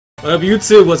What up,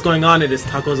 YouTube? What's going on? It is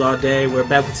Tacos All Day. We're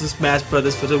back with some Smash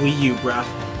Brothers for the Wii U, bruh.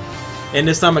 And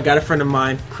this time I got a friend of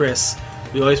mine, Chris.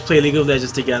 We always play League of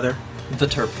Legends together.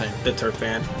 TheTerpFan.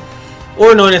 TheTerpFan.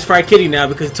 Or known as Fried Kitty now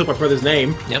because he took my brother's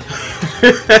name. Yep.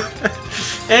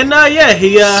 And yeah,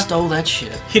 he stole that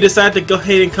shit. He decided to go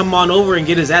ahead and come on over and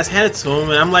get his ass handed to him.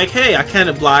 And I'm like, hey, I can't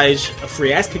oblige a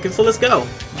free ass kicking, so let's go.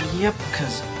 Yep,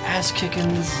 because ass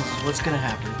kicking is what's gonna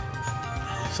happen.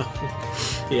 So,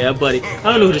 yeah, buddy. I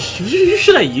don't know who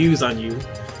should I use on you.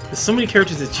 There's so many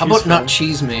characters to choose How about from. not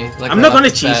cheese me? Like I'm not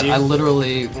gonna cheese you. I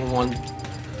literally won.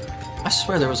 I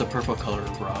swear there was a purple colored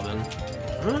Robin.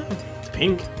 It's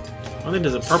pink. I don't think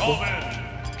there's a purple.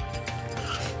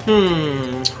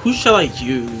 Who shall I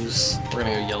use? We're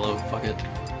gonna go yellow. Fuck it.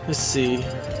 Let's see.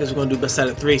 Guess we're gonna do best out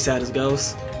of 3, sad as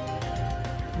goes.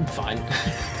 Fine.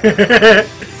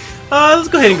 Let's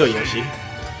go ahead and go Yoshi.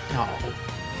 Oh.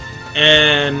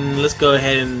 And let's go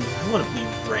ahead and I want to be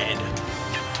red.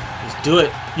 Let's do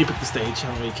it. You pick the stage. I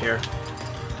don't really care.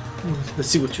 Let's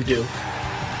see what you do.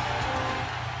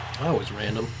 I always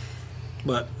random.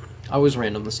 What? I always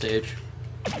random the stage.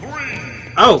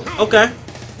 Oh, okay.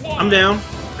 I'm down.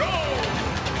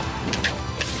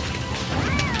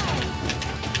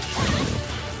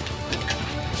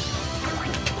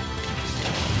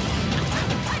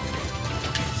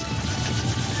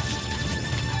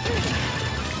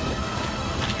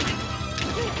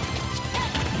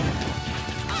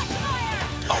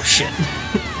 Oh shit.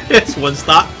 It's one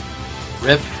stop.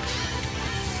 Rip.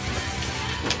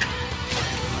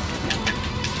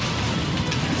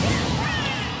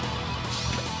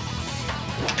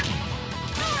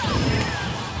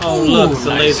 Oh, ooh, look, it's a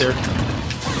nice. laser.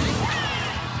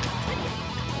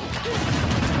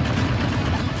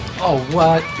 Oh,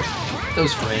 what?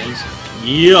 Those frames.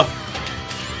 Yeah.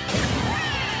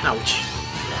 Ouch.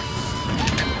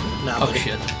 Nah, Oh buddy.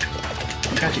 shit.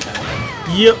 Got you back.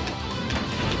 Yep.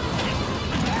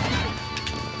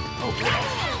 Oh wow.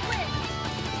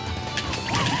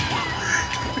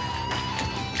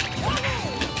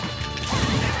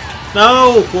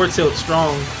 No, forward tilt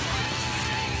strong.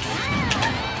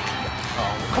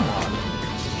 Oh, come on.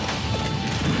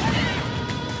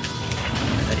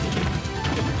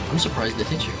 I'm surprised it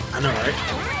hit you. I know, right?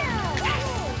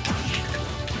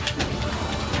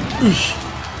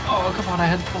 Oh, come on, I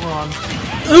had full on.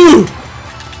 Ooh!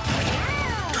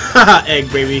 Haha,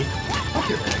 egg, baby. Fuck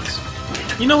your eggs.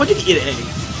 You know what? You can eat an egg.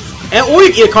 Or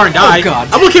you can eat a car and die. Oh, God.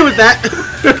 I'm okay with that.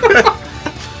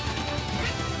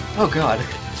 Oh, God.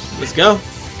 Let's go.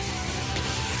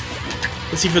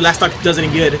 Let's see if your last stock does any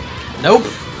good. Nope.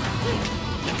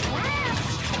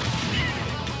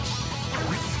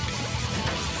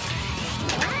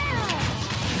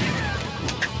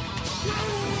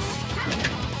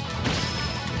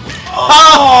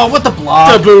 Oh, what the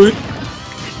block? Taboo.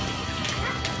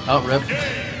 Oh, rip.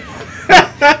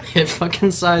 Hit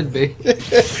fucking side B.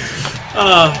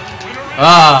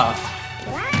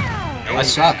 I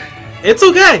suck. It's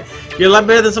okay. You're a lot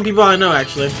better than some people I know,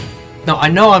 actually. No, I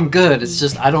know I'm good. It's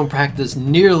just I don't practice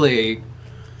nearly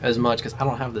as much because I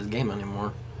don't have this game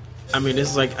anymore. I mean, this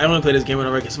is like, I only play this game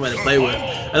whenever I get somebody to play with.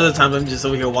 Other times, I'm just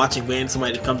over here watching, waiting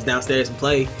somebody comes downstairs and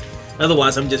play.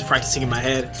 Otherwise, I'm just practicing in my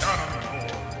head.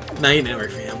 Nah, you didn't work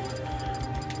for him.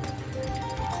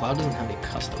 Cloud doesn't have any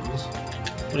customs.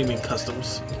 What do you mean,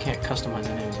 customs? You can't customize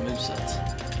any of his movesets.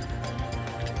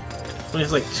 Only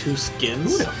has like 2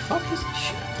 skins. Who the fuck is this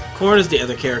shit? Corn is the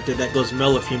other character that goes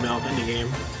male or female in the game.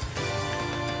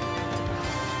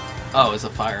 Oh, it's a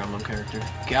Fire Emblem character.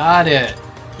 Got it!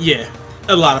 Yeah,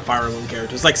 a lot of Fire Emblem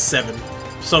characters, like 7.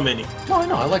 So many. No, I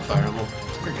know, I like Fire Emblem.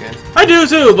 It's a great game. I do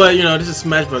too, but you know, this is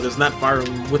Smash Brothers, not Fire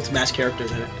Emblem with Smash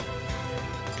characters in it.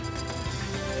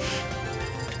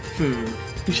 Who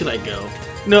should I go?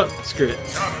 No, screw it.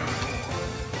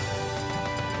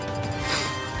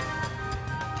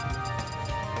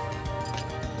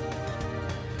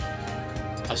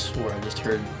 I swear I just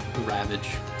heard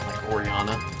Ravage, like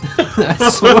Oriana. I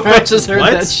swear I just heard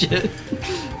What? that shit.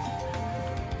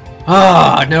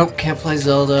 Ah, nope, can't play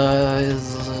Zelda.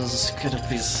 It's gonna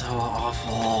be so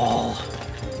awful.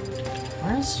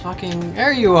 Where's fucking...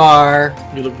 There you are!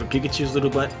 You look for Pikachu's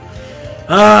little butt.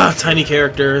 Ah, tiny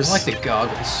characters. I like the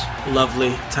goggles.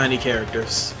 Lovely, tiny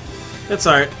characters. That's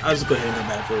alright. I'll just go ahead and go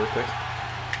back for it real quick.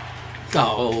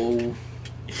 Oh.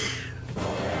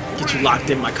 Get you locked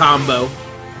in my combo.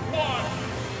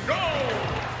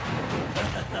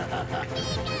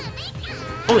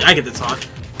 Only I get to talk.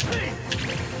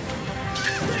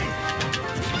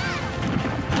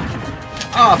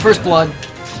 Ah, first blood.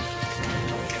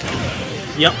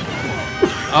 Yep.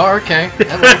 Oh, okay.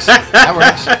 That works. That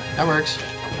works. That works.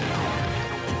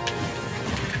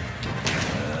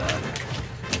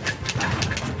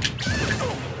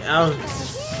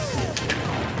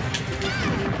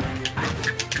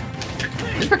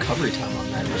 The recovery time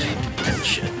on that is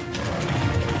shit.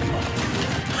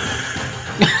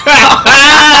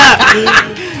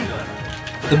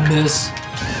 The miss.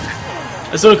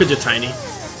 That's only because you're tiny.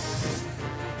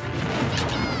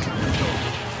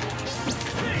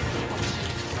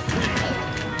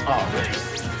 Oh.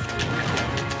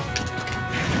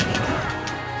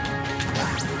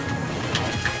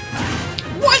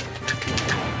 What?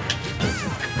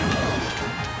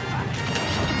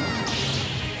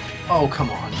 Oh, come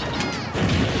on.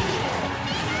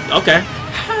 Okay.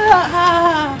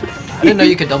 I didn't know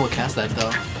you could double cast that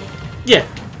though. Yeah.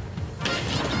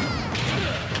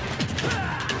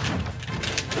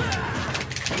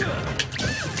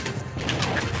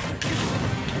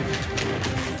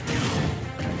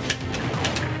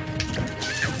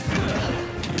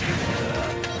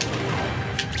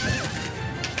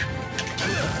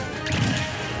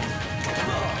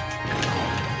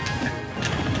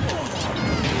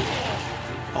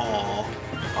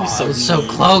 So, so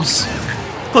close.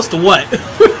 Close to what?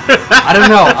 I don't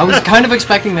know. I was kind of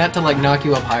expecting that to like knock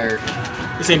you up higher.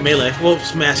 This ain't melee. Well,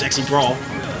 Smash actually brawl.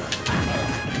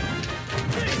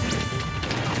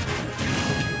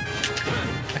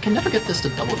 I can never get this to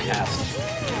double cast.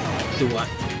 Do what?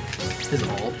 His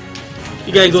ult.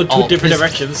 You gotta go two ult. different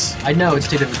directions. I know, it's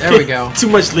two different. There we go. Too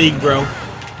much league, bro.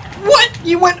 What?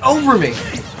 You went over me.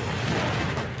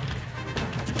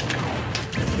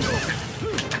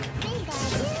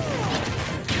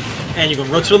 And you're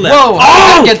gonna roll to the left. Whoa!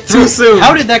 How did that get through? Too soon.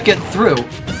 How did that get through?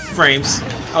 Frames.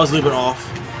 I was a little bit off.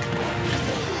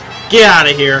 Get out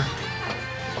of here.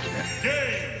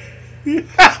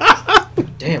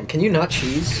 Damn, can you not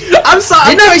cheese? I'm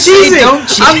sorry. I'm not cheesing. Don't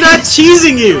cheese. I'm not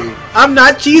cheesing you. I'm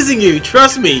not cheesing you.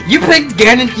 Trust me. You picked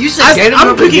Ganon. You said Ganondorf.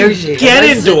 I'm picking Yoshi.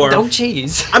 Ganondorf. Don't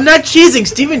cheese. I'm not cheesing.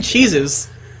 Steven cheeses.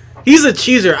 He's a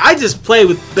cheeser. I just play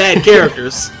with bad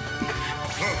characters.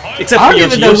 Except I for don't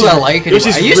Yoshi. even know who I like anymore.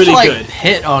 Yoshi's I used really to like good.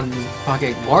 hit on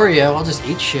fucking Wario. I'll just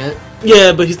eat shit.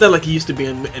 Yeah, but he's not like he used to be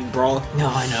in Brawl. No,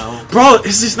 I know. Brawl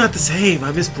is just not the same.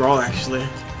 I miss Brawl actually.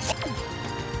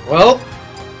 Well,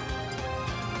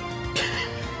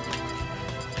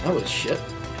 that was shit.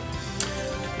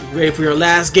 Ready for your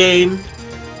last game?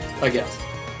 I guess.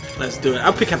 Let's do it.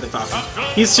 I'll pick Captain Falcon.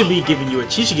 He should be giving you a.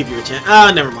 He should give you a chance.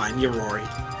 Ah, never mind. You're Rory.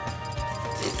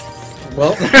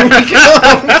 Well, there we go.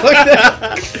 Fuck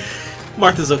that.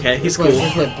 Martha's okay. He's cool.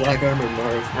 He's my black armor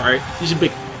Marth. Alright. You should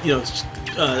pick,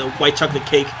 white chocolate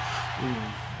cake.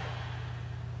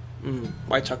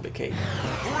 White chocolate cake.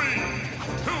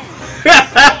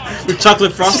 With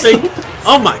chocolate frosting?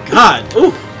 Oh my god.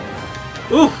 Ooh.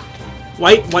 Ooh.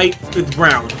 White with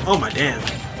brown. Oh my damn.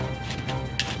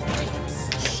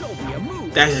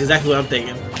 That's exactly what I'm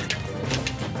thinking.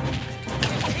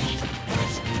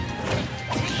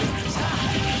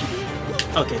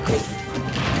 Okay, cool.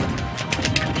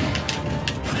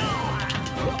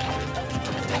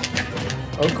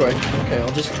 Okay,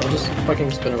 I'll just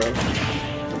fucking spin around.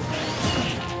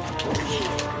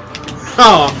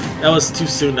 Oh, that was too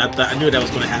soon. I knew that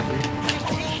was going to happen.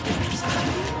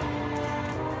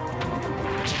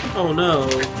 Oh no.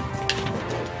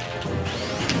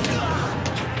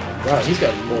 Wow, he's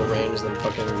got more range than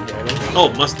fucking Ganon.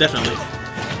 Oh, most definitely.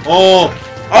 Oh!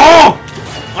 Oh!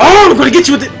 Oh! I'm going to get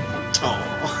you with it! Oh.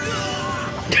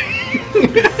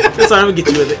 Sorry, I'm going to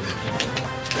get you with it.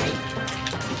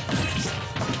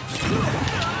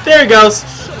 There it goes.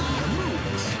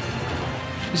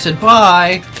 He said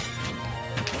bye.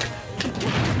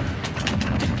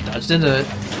 Dodged into it.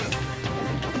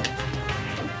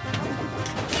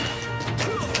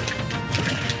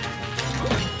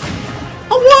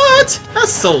 Oh, what?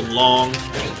 That's so long.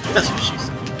 That's what she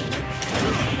said.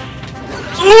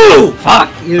 Ooh! Fuck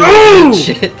you! Ooh!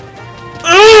 Shit.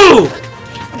 Ooh!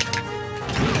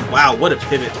 Wow, what a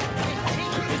pivot.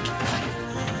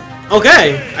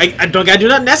 Okay, I don't gotta do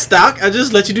that nest stock. I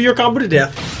just let you do your combo to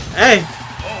death. Hey.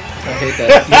 I hate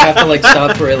that. You have to like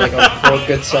stop for like a full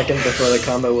good second before the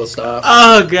combo will stop.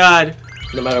 Oh god.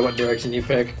 No matter what direction you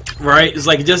pick. Right? It's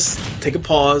like just take a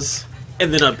pause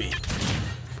and then upbeat.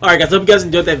 Alright guys, hope you guys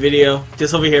enjoyed that video.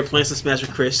 Just over here playing some Smash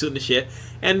with Chris, shooting the shit.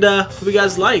 And hope you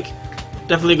guys like.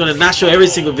 Definitely gonna not show every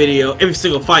single video, every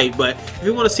single fight, but if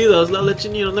you want to see those, let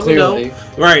me know.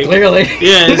 Right? Clearly.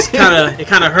 Yeah, it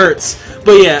kind of hurts.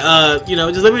 But yeah,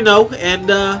 just let me know,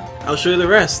 and I'll show you the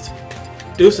rest.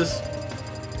 Deuces.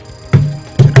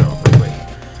 Turn it off real quick.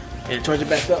 And charge it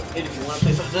back up. And if you want to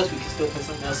play something else, we can still play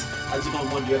something else. I just don't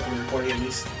want you after the recording at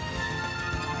least.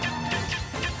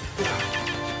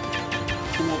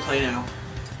 Who won't play now?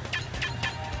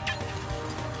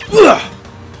 Ugh!